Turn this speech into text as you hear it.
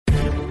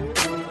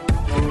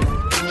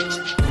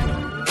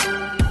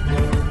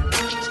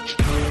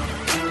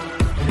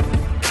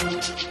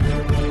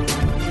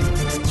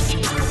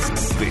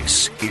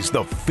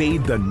the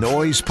Fade the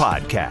Noise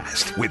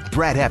podcast with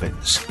Brad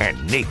Evans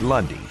and Nate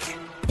Lundy.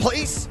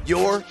 Place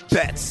your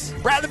bets.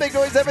 Brad the Big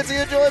Noise Evans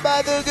here, joined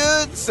by the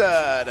good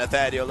son,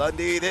 Nathaniel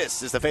Lundy.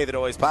 This is the Fade the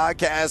Noise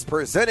podcast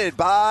presented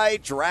by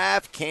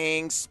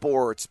DraftKings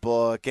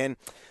Sportsbook. And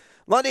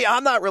Lundy,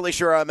 I'm not really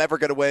sure I'm ever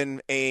going to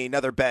win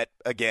another bet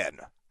again.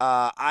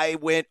 I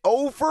went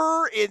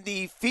over in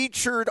the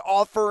featured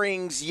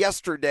offerings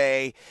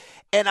yesterday,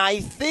 and I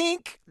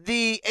think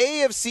the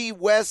AFC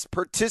West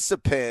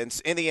participants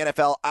in the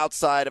NFL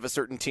outside of a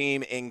certain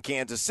team in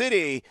Kansas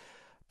City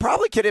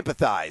probably can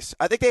empathize.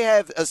 I think they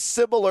have a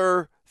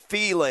similar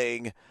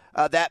feeling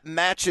that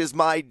matches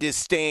my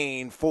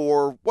disdain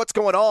for what's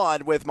going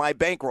on with my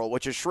bankroll,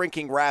 which is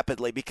shrinking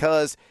rapidly,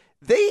 because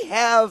they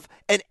have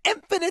an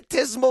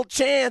infinitesimal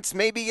chance,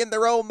 maybe in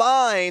their own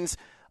minds,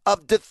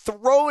 of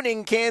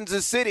dethroning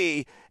Kansas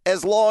City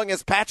as long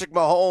as Patrick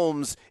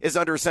Mahomes is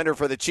under center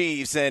for the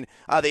Chiefs. And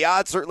the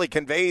odds certainly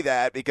convey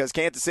that, because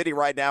Kansas City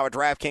right now at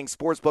DraftKings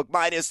Sportsbook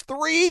minus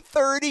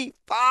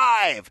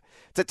 335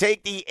 to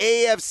take the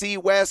AFC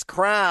West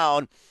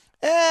crown.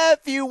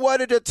 If you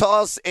wanted to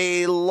toss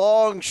a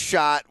long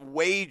shot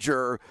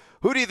wager,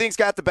 who do you think's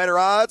got the better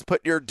odds?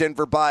 Put your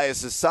Denver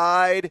bias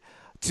aside,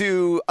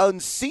 to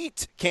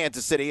unseat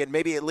Kansas City and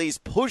maybe at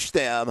least push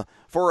them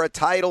for a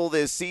title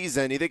this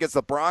season. You think it's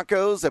the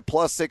Broncos at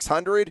plus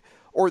 600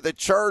 or the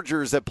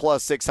Chargers at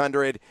plus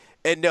 600?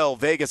 And no,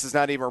 Vegas is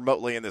not even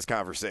remotely in this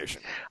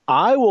conversation.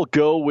 I will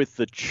go with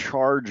the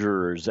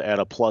Chargers at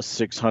a plus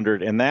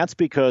 600, and that's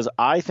because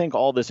I think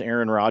all this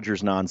Aaron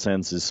Rodgers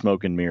nonsense is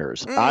smoke and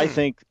mirrors. I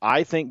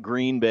think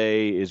Green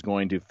Bay is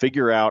going to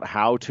figure out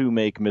how to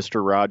make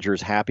Mr.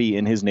 Rodgers happy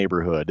in his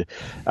neighborhood,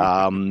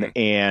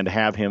 and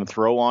have him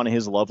throw on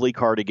his lovely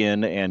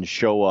cardigan and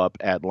show up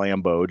at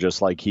Lambeau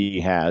just like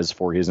he has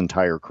for his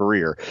entire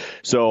career.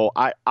 So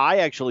I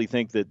actually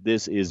think that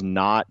this is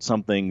not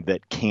something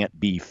that can't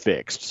be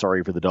fixed. Sorry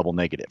for the double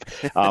negative.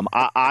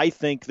 I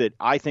think that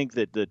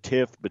the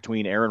tiff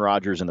between Aaron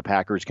Rodgers and the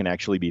Packers can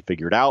actually be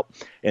figured out,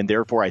 and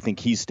therefore I think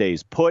he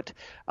stays put.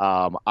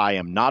 I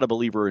am not a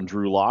believer in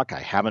Drew Lock.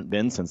 I haven't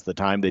been since the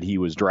time that he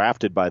was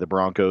drafted by the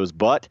Broncos,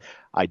 but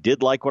I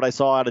did like what I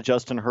saw out of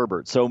Justin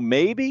Herbert. So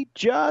maybe,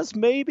 just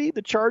maybe,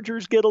 the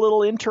Chargers get a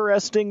little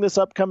interesting this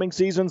upcoming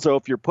season. So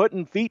if you're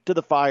putting feet to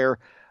the fire,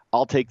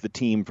 I'll take the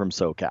team from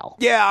SoCal.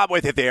 Yeah, I'm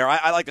with you there.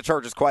 I like the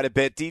Chargers quite a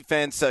bit.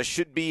 Defense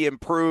should be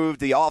improved.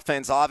 The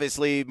offense,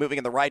 obviously, moving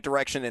in the right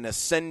direction and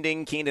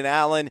ascending. Keenan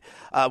Allen,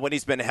 when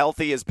he's been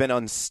healthy, has been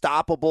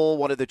unstoppable.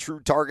 One of the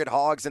true target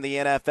hogs in the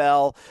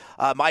NFL.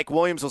 Mike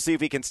Williams, we'll see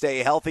if he can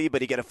stay healthy,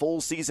 but he get a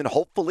full season,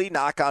 hopefully,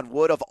 knock on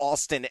wood, of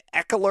Austin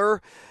Eckler.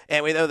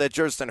 And we know that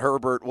Justin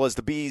Herbert was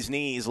the bee's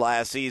knees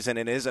last season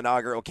in his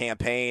inaugural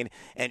campaign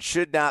and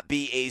should not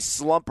be a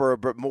slumper,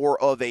 but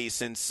more of a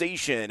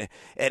sensation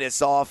at his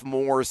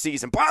sophomore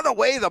season. By the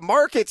way, the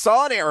market's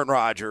on Aaron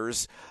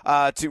Rodgers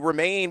to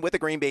remain with the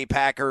Green Bay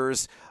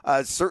Packers.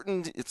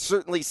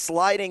 Certainly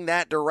sliding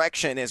that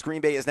direction, as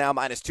Green Bay is now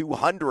minus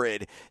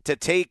 200 to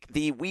take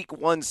the Week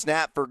 1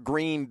 snap for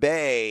Green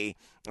Bay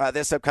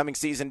this upcoming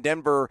season.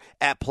 Denver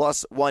at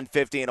plus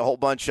 150, and a whole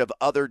bunch of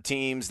other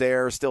teams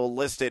there still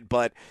listed,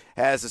 but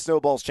has a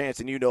snowball's chance,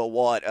 and you know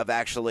what, of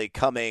actually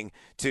coming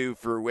to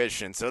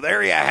fruition. So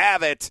there you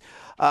have it.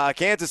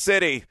 Kansas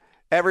City,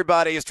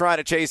 everybody is trying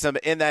to chase them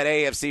in that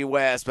AFC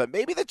West, but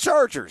maybe the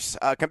Chargers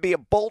can be a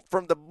bolt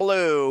from the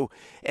blue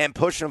and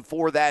push them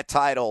for that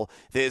title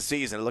this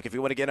season. Look, if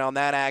you want to get on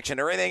that action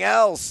or anything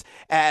else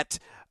at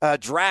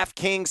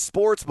DraftKings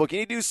Sportsbook, you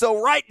need to do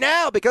so right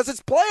now, because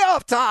it's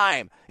playoff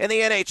time in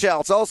the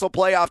NHL. It's also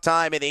playoff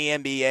time in the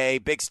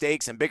NBA. Big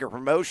stakes and bigger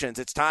promotions.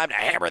 It's time to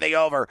hammer the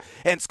over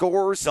and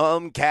score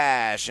some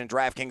cash. And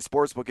DraftKings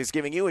Sportsbook is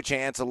giving you a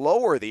chance to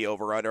lower the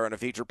over-under on a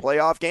featured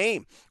playoff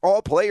game.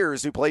 All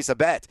players who place a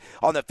bet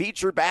on the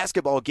featured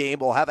basketball game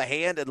will have a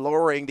hand in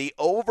lowering the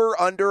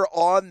over-under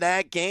on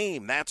that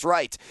game. That's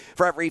right.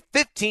 For every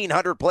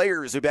 1,500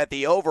 players who bet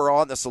the over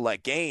on the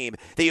select game,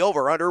 the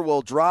over-under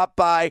will drop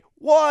by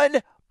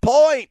 1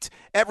 point.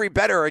 Every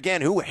bettor,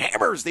 again, who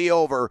hammers the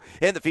over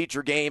in the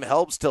feature game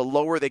helps to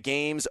lower the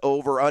game's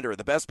over-under.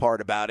 The best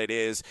part about it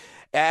is,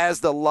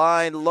 as the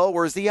line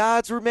lowers, the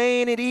odds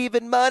remain at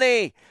even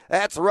money.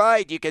 That's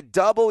right. You can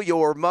double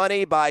your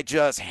money by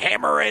just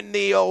hammering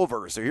the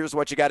over. So here's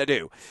what you got to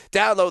do.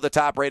 Download the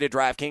top-rated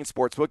DraftKings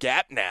Sportsbook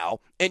app now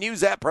and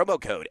use that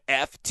promo code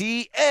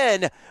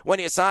FTN when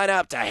you sign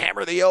up to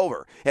hammer the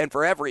over. And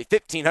for every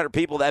 1,500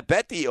 people that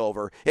bet the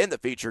over in the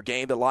feature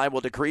game, the line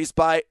will decrease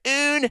by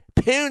un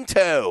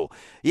punto.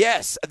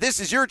 Yes, this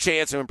is your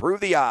chance to improve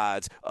the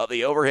odds of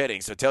the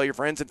overhitting. So tell your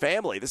friends and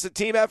family. This is a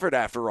team effort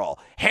after all.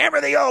 Hammer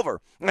the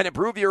over and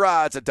improve your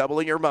odds of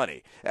doubling your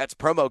money. That's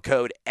promo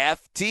code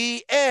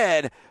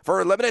FTN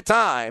for a limited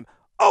time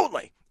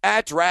only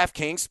at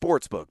DraftKings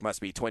Sportsbook. Must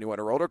be 21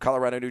 or older.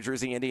 Colorado, New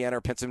Jersey, Indiana,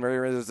 or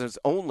Pennsylvania residents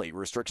only.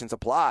 Restrictions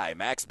apply.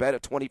 Max bet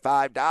of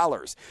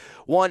 $25.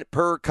 One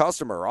per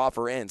customer.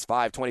 Offer ends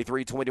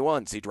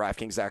 5/23/21. See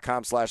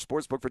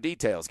DraftKings.com/sportsbook for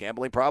details.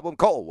 Gambling problem?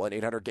 Call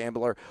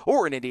 1-800-GAMBLER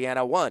or in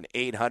Indiana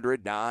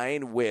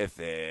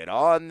 1-800-9-WITH-IT.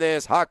 On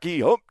this Hockey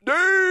Hump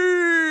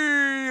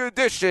Day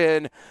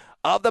edition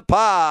of the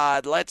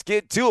pod, let's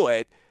get to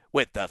it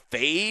with the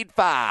Fade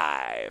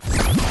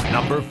 5.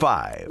 Number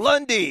 5.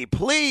 Lundy,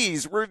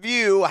 please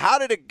review. How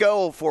did it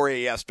go for you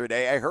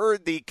yesterday? I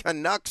heard the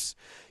Canucks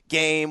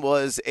game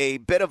was a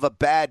bit of a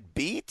bad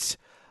beat,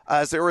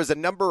 as there was a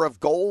number of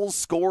goals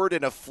scored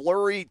in a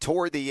flurry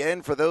toward the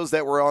end for those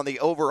that were on the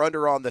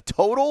over-under on the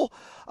total.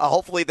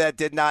 Hopefully that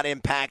did not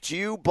impact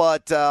you,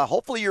 but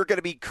hopefully you're going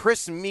to be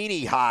Chris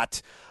Meany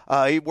hot.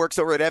 He works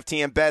over at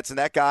FTN Bets, and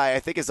that guy, I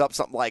think, is up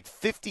something like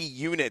 50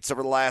 units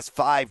over the last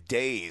 5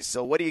 days.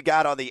 So what do you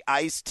got on the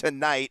ice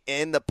tonight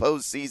in the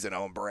postseason,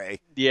 hombre?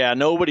 Yeah,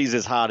 nobody's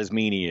as hot as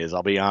Meany is,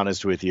 I'll be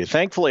honest with you.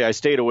 Thankfully, I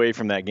stayed away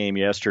from that game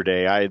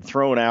yesterday. I had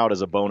thrown out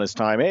as a bonus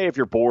time, hey, if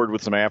you're bored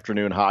with some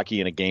afternoon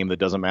hockey in a game that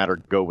doesn't matter,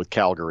 go with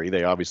Calgary.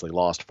 They obviously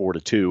lost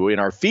 4-2. In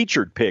our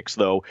featured picks,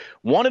 though,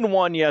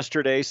 1-1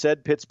 yesterday,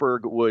 said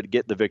Pittsburgh would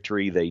get the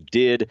victory. They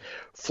did.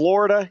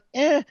 Florida,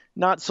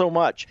 not so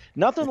much.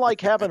 Nothing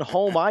like having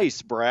home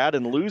ice, Brad,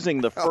 and losing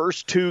the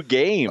first 2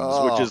 games,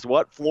 which is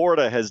what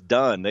Florida has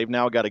done. They've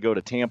now got to go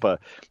to Tampa,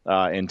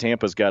 and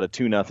Tampa's got a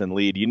 2-0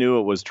 lead. You knew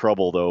it was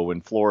trouble, though,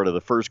 when Florida, the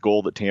first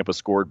goal that Tampa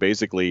scored,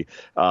 basically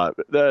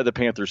the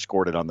Panthers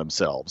scored it on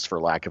themselves,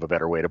 for lack of a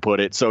better way to put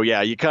it. So,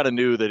 yeah, you kind of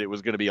knew that it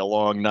was going to be a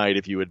long night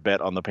if you had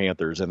bet on the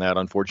Panthers, and that,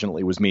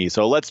 unfortunately, was me.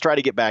 So let's try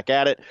to get back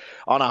at it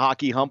on a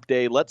Hockey Hump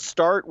Day. Let's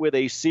start with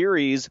a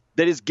series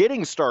that is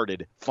getting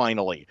started,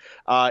 finally.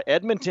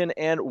 Edmonton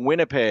and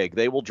Winnipeg.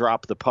 They will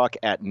drop the puck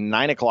at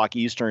 9 o'clock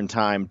Eastern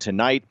time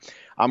tonight.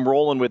 I'm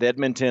rolling with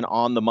Edmonton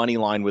on the money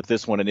line with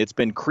this one, and it's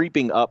been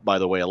creeping up, by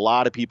the way. A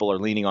lot of people are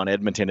leaning on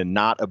Edmonton, and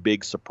not a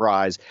big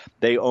surprise.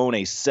 They own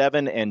a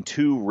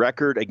 7-2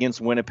 record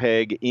against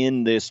Winnipeg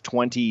in this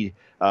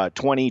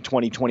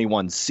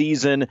 2020-2021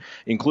 season,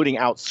 including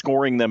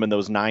outscoring them in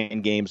those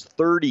 9 games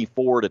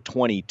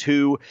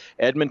 34-22.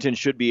 Edmonton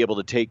should be able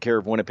to take care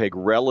of Winnipeg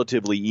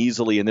relatively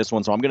easily in this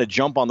one, so I'm going to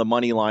jump on the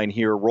money line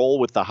here, roll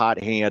with the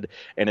hot hand,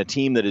 and a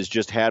team that has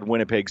just had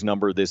Winnipeg's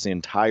number this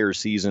entire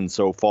season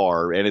so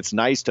far. And it's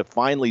nice to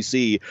finally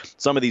see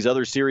some of these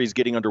other series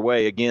getting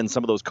underway. Again,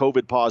 some of those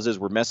COVID pauses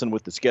were messing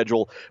with the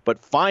schedule,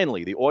 but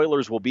finally the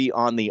Oilers will be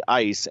on the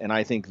ice, and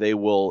I think they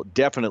will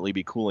definitely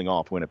be cooling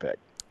off Winnipeg.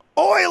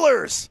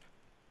 Oilers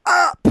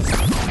up.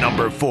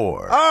 Number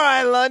 4. All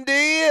right,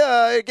 Lundy.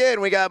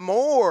 Again, we got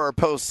more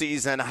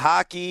postseason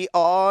hockey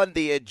on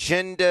the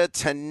agenda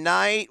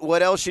tonight.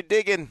 What else you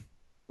digging?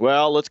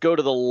 Well, let's go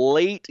to the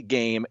late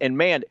game. And,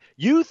 man,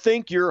 you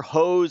think you're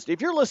hosed. If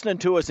you're listening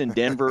to us in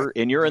Denver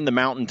and you're in the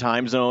Mountain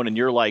Time Zone and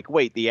you're like,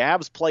 wait, the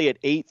Avs play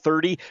at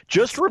 8:30,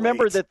 just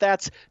remember that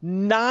that's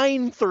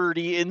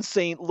 9:30 in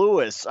St.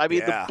 Louis. I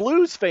mean, the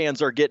Blues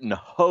fans are getting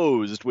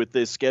hosed with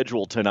this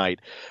schedule tonight.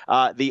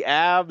 The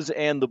Avs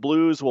and the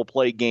Blues will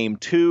play Game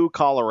 2.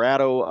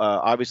 Colorado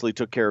obviously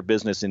took care of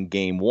business in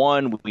Game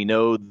 1. We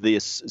know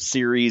this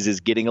series is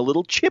getting a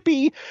little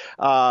chippy,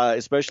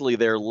 especially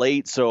they're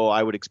late, so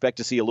I would expect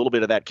to see a little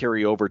bit of that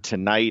carry over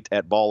tonight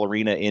at Ball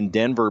Arena in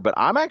Denver, but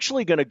I'm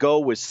actually going to go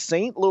with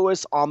St.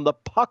 Louis on the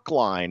puck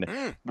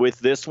line with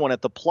this one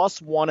at the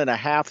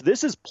 +1.5.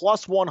 This is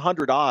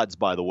 +100 odds,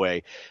 by the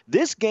way.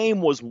 This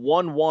game was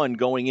 1-1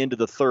 going into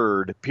the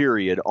third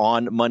period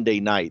on Monday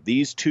night.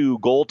 These two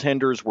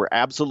goaltenders were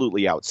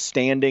absolutely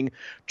outstanding.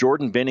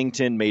 Jordan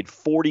Binnington made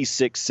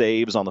 46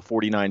 saves on the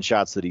 49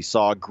 shots that he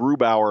saw.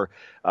 Grubauer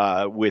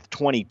with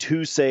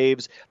 22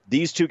 saves.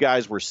 These two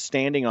guys were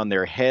standing on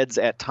their heads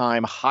at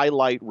time,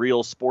 highlight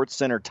reel, Sports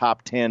Center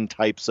top 10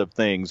 types of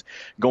things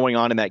going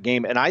on in that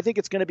game. And I think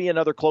it's going to be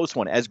another close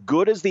one. As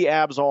good as the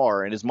Avs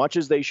are, and as much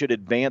as they should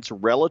advance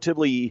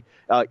relatively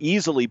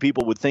easily,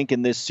 people would think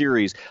in this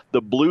series,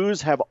 the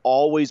Blues have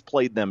always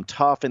played them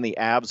tough, and the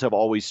Avs have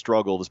always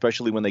struggled,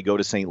 especially when they go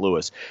to St.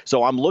 Louis.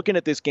 So I'm looking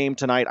at this game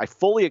tonight. I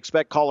fully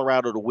expect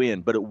Colorado to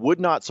win, but it would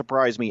not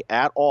surprise me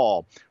at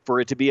all for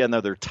it to be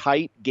another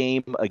tight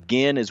game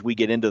again as we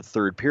get into the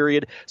third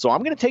period. So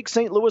I'm going to take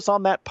St. Louis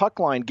on that puck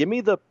line. Give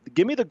me the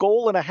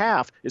goal and a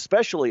half,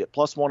 especially at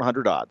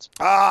 +100 odds.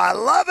 I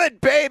love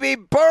it, baby.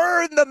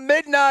 Burn the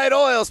midnight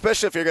oil,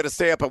 especially if you're going to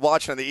stay up and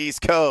watch on the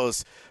East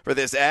Coast for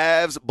this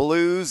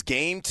Avs-Blues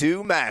Game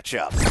 2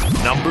 matchup.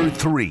 Number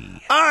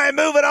 3. All right,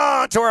 moving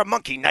on to our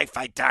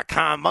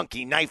MonkeyKnifeFight.com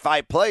Monkey Knife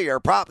Fight player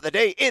prop of the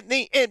day in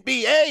the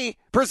NBA.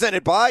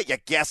 Presented by, you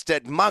guessed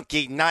it,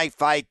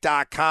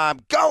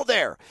 MonkeyKnifeFight.com. Go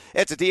there.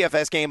 It's a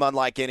DFS game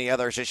unlike any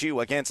other. It's just you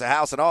against the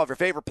house and all of your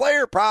favorite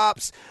player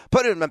props.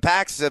 Put them in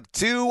packs of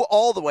 2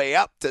 all the way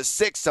up to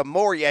 6. The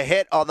more you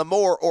hit on the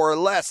more or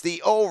less,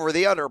 the over,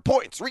 the under,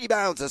 points,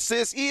 rebounds,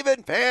 assists,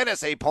 even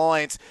fantasy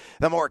points,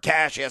 the more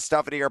cash you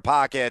stuff into your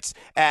pockets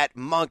at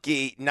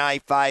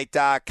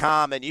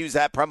MonkeyKnifeFight.com and use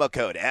that promo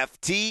code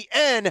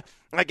FTN.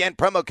 Again,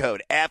 promo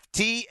code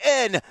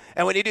FTN.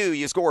 And when you do,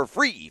 you score a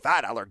free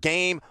 $5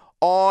 game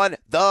on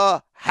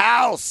the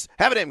house.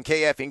 Have an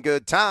MKFing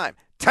good time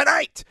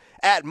tonight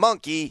at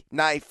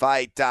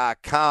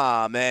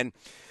monkeyknifefight.com. And,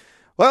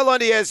 well,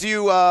 Lundy, as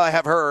you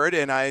have heard,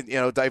 and I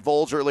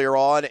divulged earlier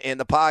on in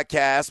the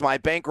podcast, my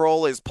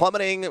bankroll is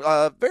plummeting,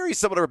 very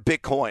similar to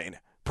Bitcoin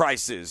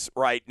prices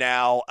right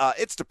now.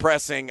 It's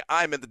depressing.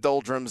 I'm in the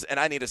doldrums, and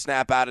I need to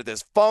snap out of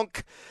this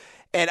funk.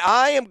 And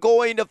I am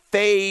going to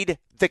fade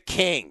the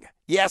king.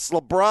 Yes,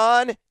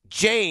 LeBron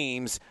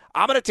James.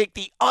 I'm going to take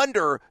the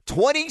under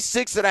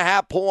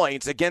 26.5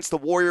 points against the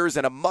Warriors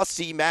in a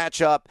must-see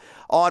matchup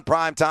on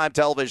primetime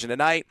television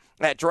tonight.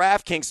 At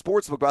DraftKings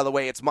Sportsbook, by the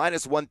way, it's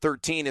minus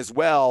 113 as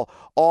well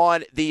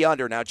on the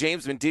under. Now,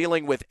 James has been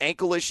dealing with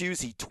ankle issues.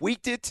 He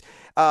tweaked it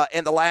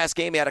in the last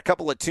game. He had a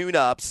couple of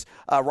tune-ups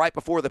right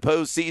before the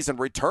postseason,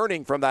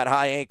 returning from that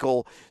high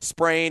ankle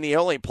sprain. He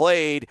only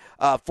played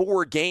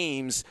 4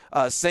 games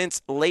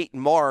since late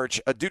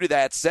March due to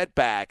that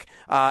setback.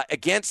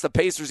 Against the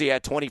Pacers, he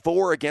had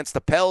 24. Against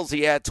the Pels,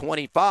 he had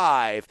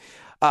 25.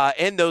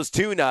 In those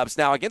tune-ups.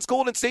 Now, against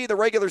Golden State in the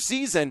regular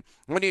season,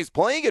 when he was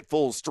playing at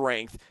full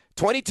strength,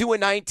 22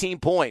 and 19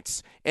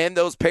 points in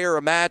those pair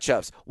of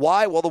matchups.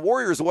 Why? Well, the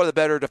Warriors are one of the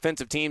better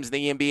defensive teams in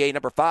the NBA,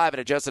 number 5 in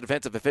adjusted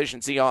defensive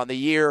efficiency on the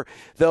year,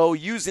 though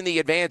using the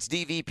advanced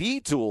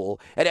DVP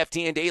tool at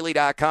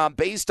FTNDaily.com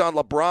based on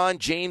LeBron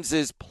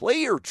James's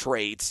player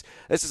traits,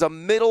 this is a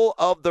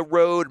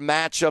middle-of-the-road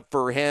matchup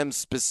for him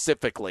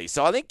specifically.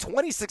 So I think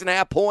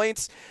 26.5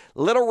 points,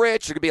 little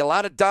rich. There could be a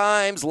lot of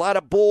dimes, a lot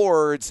of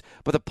boards,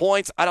 but the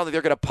points, I don't think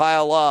they're going to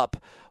pile up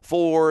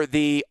for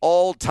the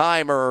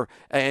all-timer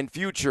and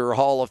future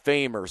Hall of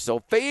Famer. So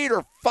fade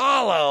or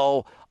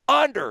follow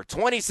under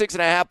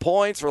 26.5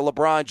 points for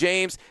LeBron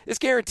James. This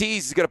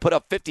guarantees he's going to put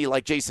up 50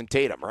 like Jason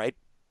Tatum, right?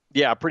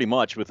 Yeah, pretty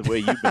much with the way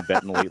you've been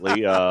betting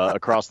lately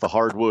across the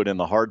hardwood and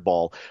the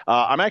hardball.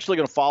 I'm actually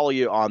going to follow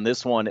you on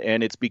this one,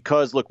 and it's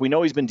because, look, we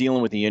know he's been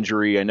dealing with the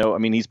injury.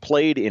 He's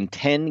played in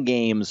 10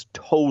 games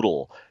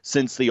total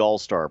since the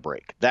All-Star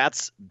break.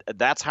 That's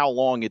how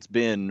long it's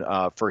been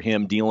for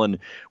him dealing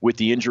with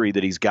the injury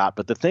that he's got.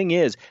 But the thing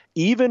is,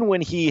 even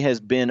when he has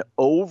been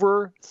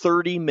over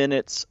 30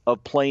 minutes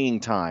of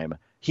playing time,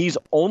 he's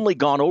only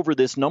gone over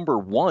this number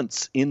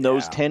once in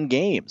those 10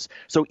 games.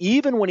 So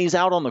even when he's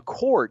out on the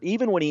court,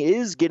 even when he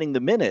is getting the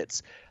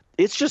minutes,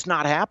 it's just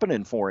not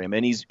happening for him.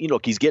 And he's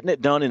getting it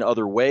done in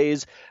other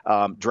ways.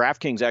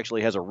 DraftKings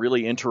actually has a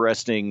really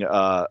interesting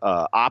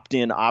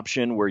opt-in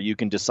option where you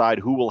can decide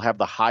who will have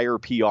the higher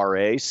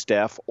PRA,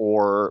 Steph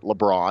or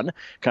LeBron.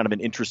 Kind of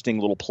an interesting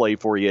little play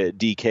for you at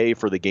DK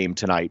for the game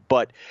tonight.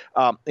 But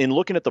in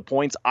looking at the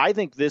points, I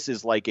think this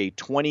is like a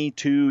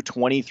 22,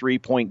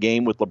 23-point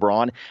game with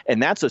LeBron,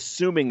 and that's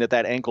assuming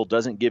that ankle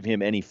doesn't give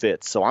him any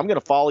fits. So I'm going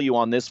to follow you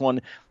on this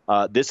one.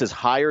 This is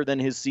higher than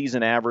his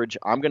season average.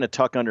 I'm going to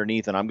tuck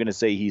underneath, and I'm going to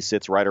say he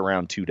sits right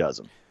around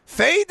 24.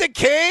 Fade the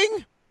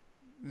king?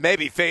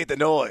 Maybe fade the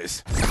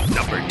noise.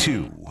 Number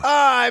 2. All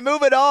right,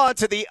 moving on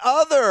to the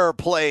other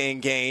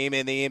playing game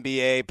in the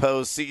NBA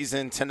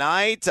postseason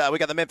tonight. We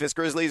got the Memphis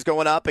Grizzlies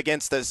going up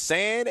against the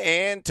San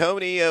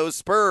Antonio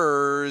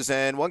Spurs,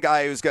 and one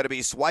guy who's going to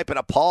be swiping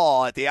a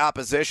paw at the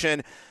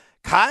opposition,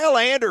 Kyle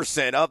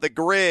Anderson of the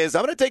Grizz.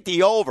 I'm going to take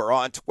the over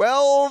on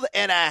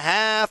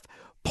 12.5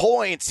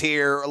 points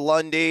here,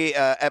 Lundy,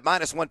 at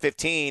minus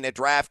 115 at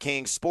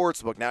DraftKings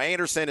Sportsbook. Now,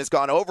 Anderson has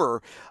gone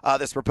over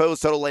this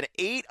proposed total in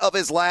 8 of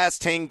his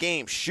last 10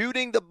 games,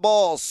 shooting the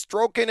ball,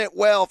 stroking it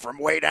well from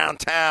way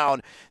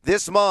downtown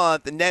this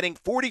month, netting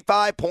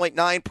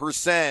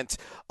 45.9%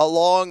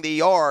 along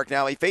the arc.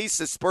 Now, he faced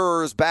the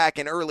Spurs back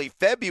in early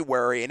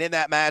February, and in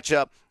that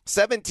matchup,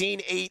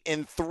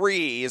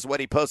 17-8-3 is what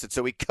he posted.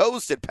 So he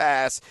coasted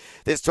past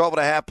this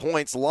 12.5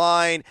 points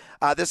line.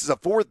 This is a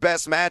 4th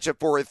best matchup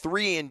for a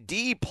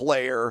 3-and-D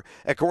player,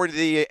 according to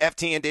the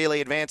FTN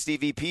Daily Advanced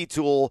DVP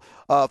tool,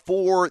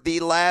 for the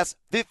last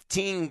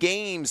 15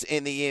 games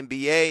in the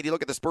NBA. You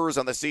look at the Spurs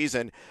on the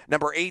season,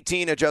 number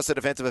 18 adjusted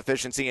defensive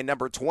efficiency and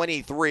number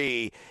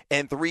 23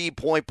 in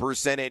 3-point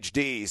percentage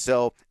D.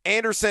 So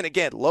Anderson,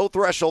 again, low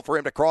threshold for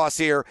him to cross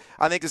here.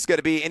 I think this is going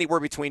to be anywhere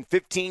between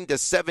 15 to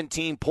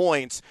 17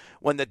 points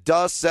when the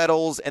dust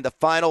settles and the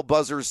final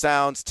buzzer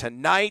sounds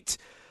tonight.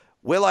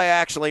 Will I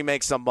actually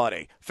make some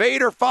money?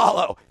 Fade or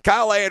follow?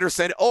 Kyle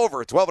Anderson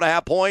over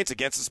 12.5 points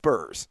against the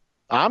Spurs.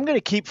 I'm going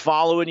to keep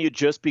following you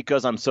just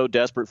because I'm so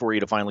desperate for you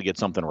to finally get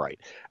something right.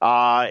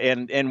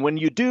 And when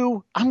you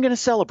do, I'm going to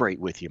celebrate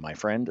with you, my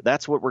friend.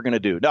 That's what we're going to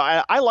do. No,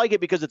 I like it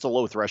because it's a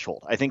low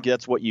threshold. I think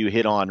that's what you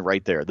hit on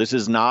right there. This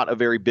is not a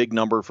very big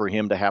number for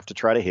him to have to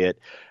try to hit.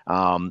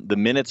 The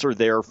minutes are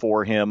there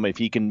for him. If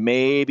he can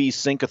maybe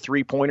sink a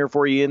 3-pointer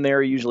for you in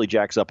there, he usually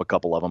jacks up a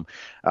couple of them.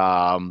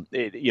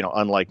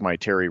 Unlike my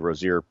Terry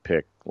Rozier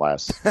pick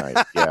last night.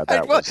 Yeah,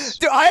 that was.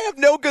 Dude, I have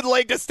no good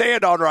leg to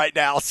stand on right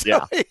now.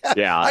 So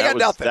yeah. I got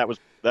nothing.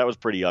 That was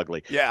pretty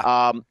ugly.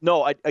 Yeah.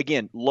 No,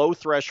 again, low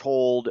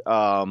threshold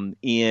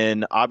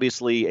in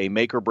obviously a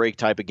make or break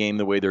type of game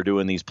the way they're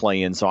doing these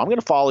play-ins. So I'm going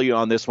to follow you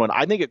on this one.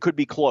 I think it could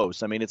be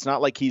close. I mean, it's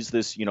not like he's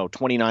this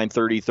 29,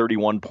 30,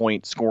 31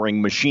 point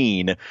scoring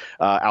machine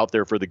out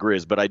there for the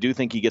Grizz, but I do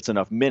think he gets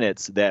enough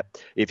minutes that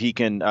if he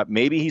can,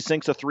 maybe he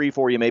sinks a three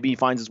for you, maybe he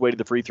finds his way to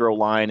the free throw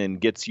line and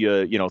gets you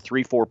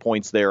 3-4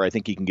 points there. I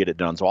think he can get it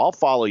done. So I'll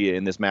follow you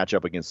in this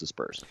matchup against the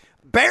Spurs.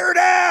 Bear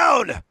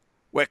down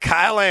with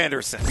Kyle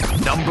Anderson.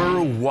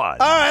 Number 1. All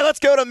right, let's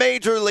go to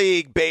Major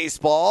League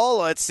Baseball.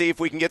 Let's see if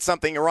we can get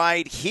something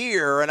right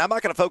here. And I'm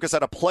not going to focus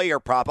on a player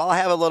prop. I'll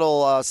have a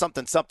little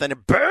something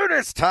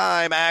bonus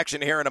time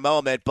action here in a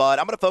moment. But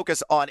I'm going to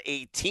focus on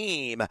a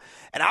team.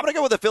 And I'm going to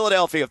go with the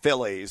Philadelphia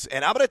Phillies.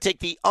 And I'm going to take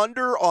the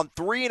under on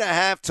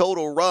 3.5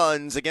 total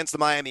runs against the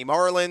Miami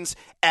Marlins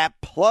at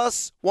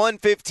plus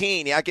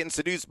 115. Yeah, getting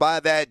seduced by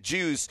that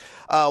juice.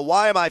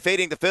 Why am I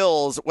fading the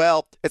Phils?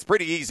 Well, it's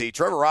pretty easy.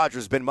 Trevor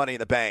Rogers has been money in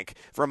the bank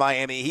for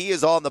Miami. He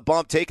is on the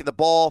bump, taking the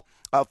ball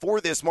for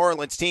this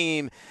Marlins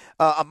team.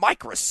 A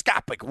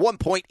microscopic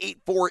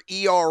 1.84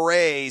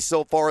 ERA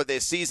so far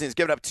this season. He's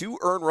given up 2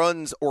 earned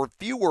runs or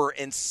fewer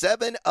in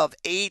 7 of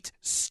 8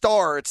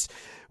 starts,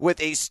 with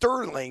a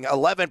sterling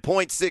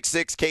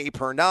 11.66 K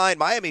per 9.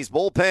 Miami's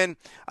bullpen,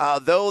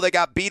 though they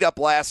got beat up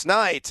last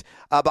night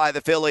by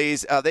the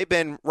Phillies, they've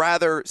been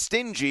rather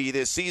stingy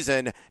this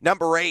season.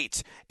 Number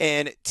 8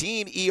 in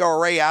team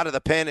ERA out of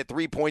the pen at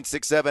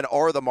 3.67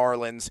 are the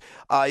Marlins.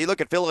 You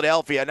look at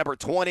Philadelphia, number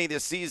 20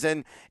 this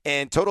season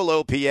in total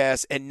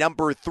OPS and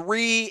number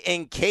 3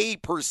 in K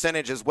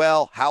percentage as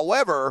well.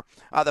 However,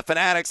 the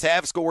Fanatics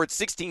have scored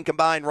 16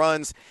 combined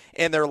runs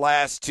in their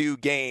last 2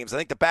 games. I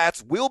think the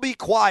bats will be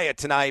quiet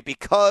tonight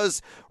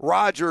because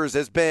Rogers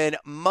has been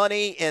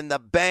money in the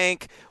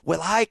bank.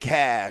 Will I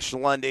cash,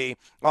 Lundy,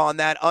 on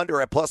that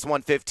under at plus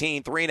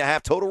 115,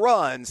 3.5 total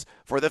runs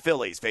for the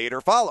Phillies? Fade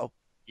or follow?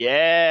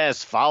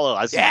 Yes, follow.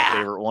 This is my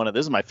favorite one.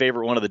 This is my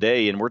favorite one of the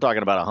day, and we're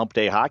talking about a Hump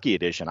Day Hockey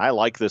edition. I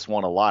like this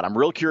one a lot. I'm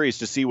real curious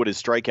to see what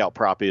his strikeout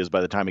prop is by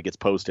the time it gets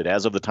posted.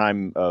 As of the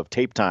time of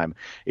tape time,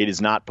 it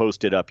is not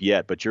posted up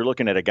yet. But you're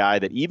looking at a guy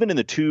that even in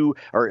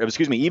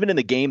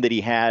the game that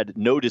he had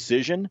no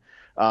decision,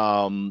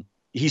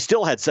 he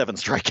still had 7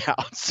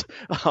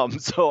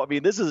 strikeouts. So, I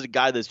mean, this is a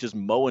guy that's just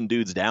mowing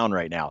dudes down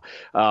right now.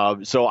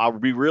 So I'll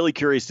be really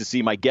curious to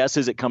see. My guess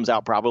is it comes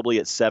out probably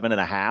at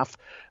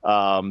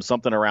 7.5,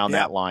 something around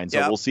that line. So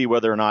we'll see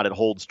whether or not it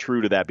holds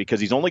true to that,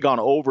 because he's only gone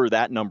over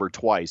that number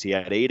twice. He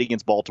had 8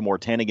 against Baltimore,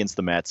 10 against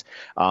the Mets,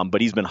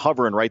 but he's been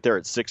hovering right there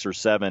at 6 or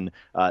 7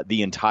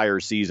 the entire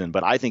season.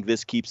 But I think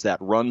this keeps that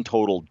run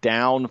total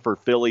down for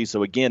Philly.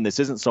 So, again, this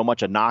isn't so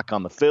much a knock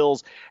on the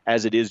Phils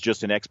as it is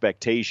just an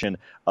expectation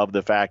of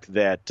the fact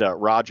that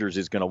Rogers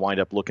is going to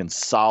wind up looking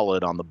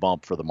solid on the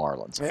bump for the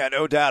Marlins. Yeah,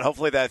 no doubt.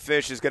 Hopefully that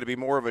fish is going to be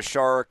more of a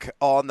shark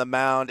on the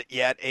mound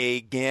yet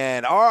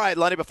again. All right,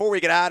 Lundy, before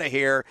we get out of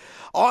here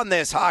on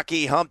this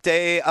Hockey Hump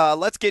Day,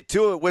 let's get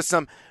to it with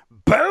some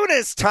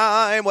bonus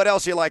time. What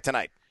else you like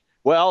tonight?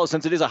 Well,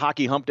 since it is a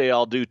Hockey Hump Day,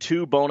 I'll do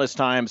 2 bonus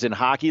times in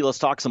hockey. Let's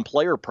talk some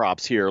player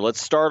props here. Let's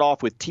start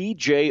off with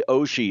TJ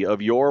Oshie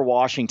of your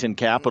Washington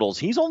Capitals.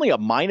 He's only a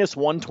minus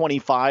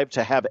 125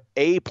 to have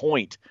a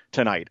point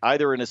tonight,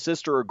 either an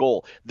assist or a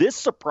goal. This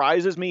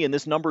surprises me, and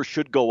this number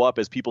should go up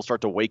as people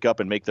start to wake up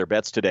and make their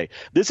bets today.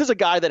 This is a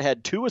guy that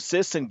had 2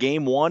 assists in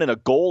Game 1 and a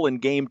goal in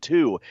Game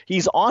 2.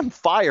 He's on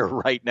fire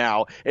right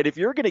now, and if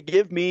you're going to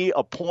give me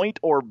a point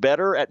or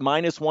better at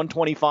minus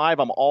 125,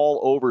 I'm all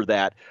over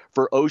that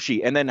for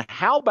Oshie. And then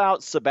how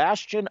about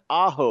Sebastian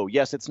Aho?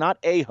 Yes, it's not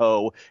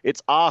Aho,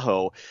 it's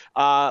Aho.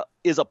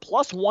 Is a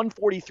plus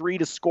 143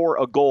 to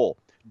score a goal.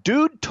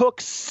 Dude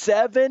took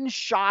 7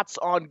 shots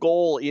on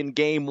goal in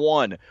Game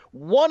 1.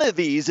 One of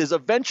these is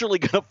eventually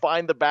going to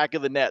find the back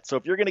of the net. So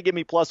if you're going to give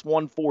me plus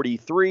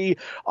 143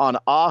 on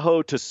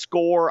Aho to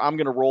score, I'm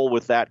going to roll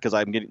with that because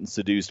I'm getting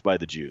seduced by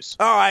the juice.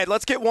 All right,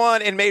 let's get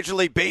one in Major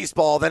League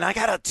Baseball. Then I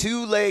got a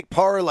 2-leg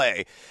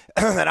parlay,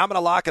 and I'm going to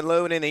lock and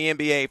load in the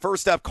NBA.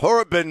 First up,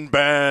 Corbin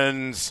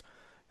Burns.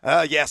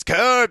 Yes,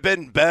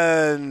 Corbin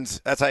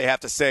Burns. That's how you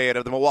have to say it.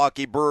 Of the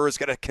Milwaukee Brewers,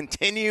 going to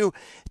continue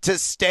to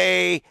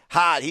stay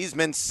hot. He's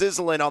been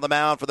sizzling on the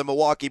mound for the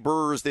Milwaukee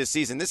Brewers this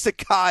season. This is a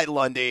guy,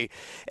 Lundy.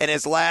 In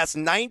his last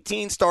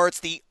 19 starts,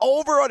 the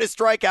over on his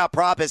strikeout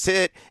prop has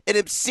hit an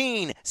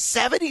obscene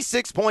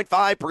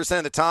 76.5%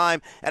 of the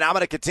time. And I'm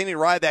going to continue to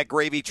ride that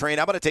gravy train.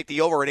 I'm going to take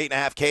the over at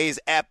 8.5 Ks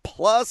at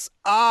plus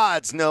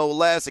odds, no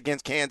less,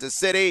 against Kansas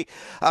City.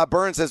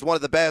 Burns has one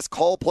of the best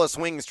call plus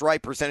swing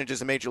strike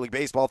percentages in Major League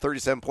Baseball,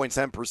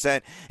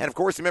 37.7%. And, of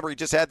course, remember, he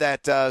just had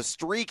that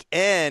streak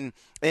in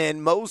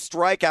most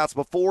strikeouts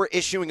before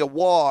issuing a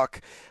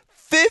walk.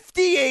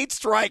 58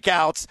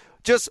 strikeouts,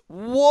 just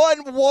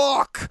 1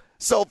 walk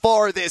so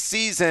far this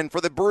season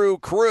for the Brew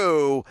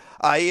Crew.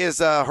 He has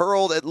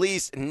hurled at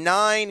least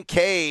 9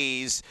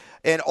 Ks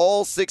in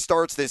all 6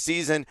 starts this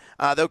season.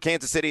 Though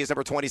Kansas City is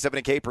number 27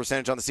 in K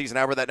percentage on the season.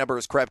 However, that number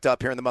has crept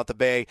up here in the month of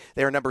May.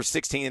 They are number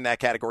 16 in that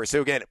category.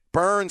 So again,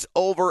 Burns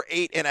over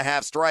 8.5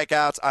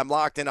 strikeouts. I'm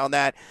locked in on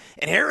that.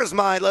 And here is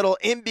my little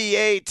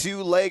NBA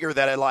 2-legger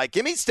that I like.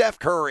 Give me Steph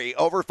Curry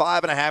over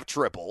 5.5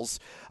 triples.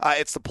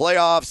 It's the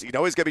playoffs. You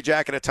know he's going to be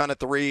jacking a ton of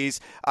threes.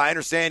 I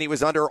understand he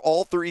was under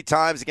all 3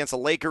 times against the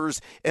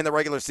Lakers in the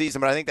regular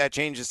season, but I think that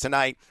changes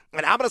tonight.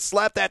 And I'm going to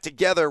slap that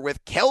together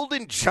with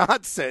Keldon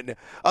Johnson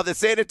of the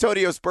San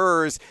Antonio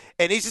Spurs,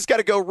 and he's just got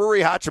to go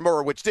Rui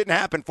Hachimura, which didn't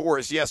happen for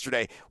us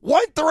yesterday.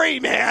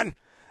 1-3, man.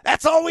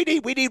 That's all we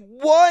need. We need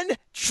 1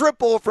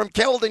 triple from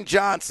Keldon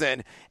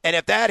Johnson. And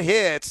if that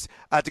hits,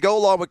 to go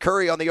along with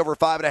Curry on the over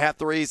 5.5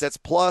 threes, that's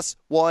plus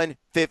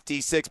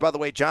 156. By the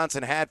way,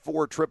 Johnson had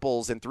 4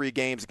 triples in 3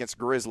 games against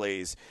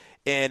Grizzlies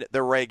in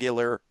the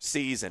regular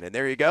season. And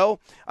there you go.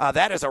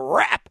 That is a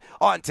wrap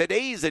on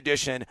today's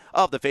edition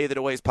of the Fade the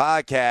Noise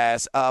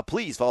podcast.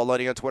 Please follow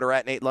Lundy on Twitter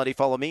at Nate Lundy.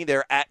 Follow me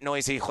there at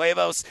Noisy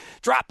Huevos.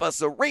 Drop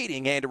us a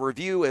rating and a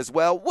review as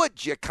well,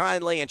 would you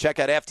kindly? And check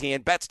out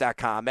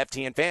FTNBets.com,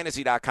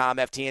 FTNFantasy.com,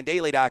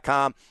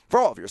 FTNDaily.com for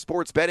all of your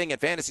sports betting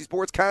and fantasy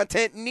sports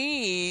content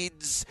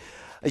needs.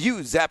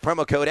 Use that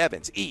promo code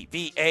Evans,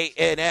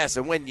 EVANS,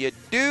 and when you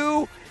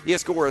do, you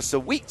score a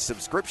sweet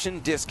subscription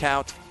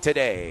discount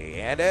today.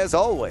 And as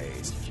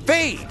always,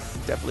 fade.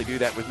 Definitely do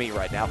that with me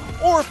right now.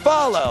 Or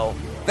follow.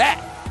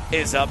 That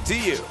is up to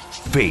you.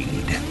 Fade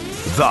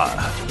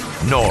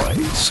the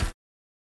Noise.